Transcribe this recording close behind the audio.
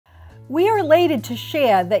We are elated to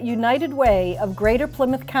share that United Way of Greater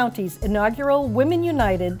Plymouth County's inaugural Women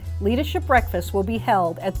United Leadership Breakfast will be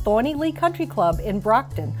held at Thorney Lea Country Club in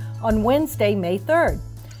Brockton on Wednesday, May 3rd.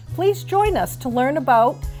 Please join us to learn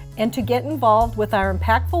about and to get involved with our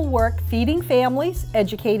impactful work feeding families,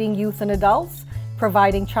 educating youth and adults,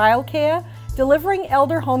 providing childcare, delivering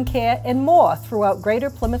elder home care, and more throughout Greater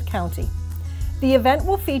Plymouth County. The event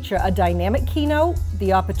will feature a dynamic keynote,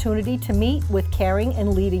 the opportunity to meet with caring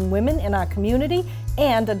and leading women in our community,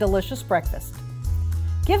 and a delicious breakfast.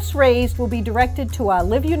 Gifts raised will be directed to our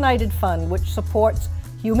Live United Fund, which supports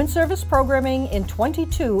human service programming in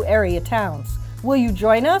 22 area towns. Will you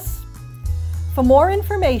join us? For more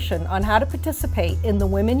information on how to participate in the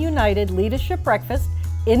Women United Leadership Breakfast,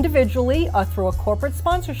 individually or through a corporate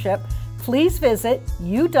sponsorship, please visit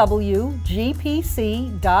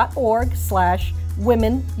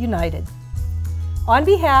uwgpc.org/womenunited. On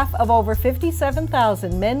behalf of over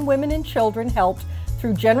 57,000 men, women, and children helped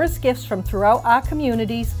through generous gifts from throughout our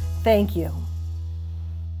communities, thank you.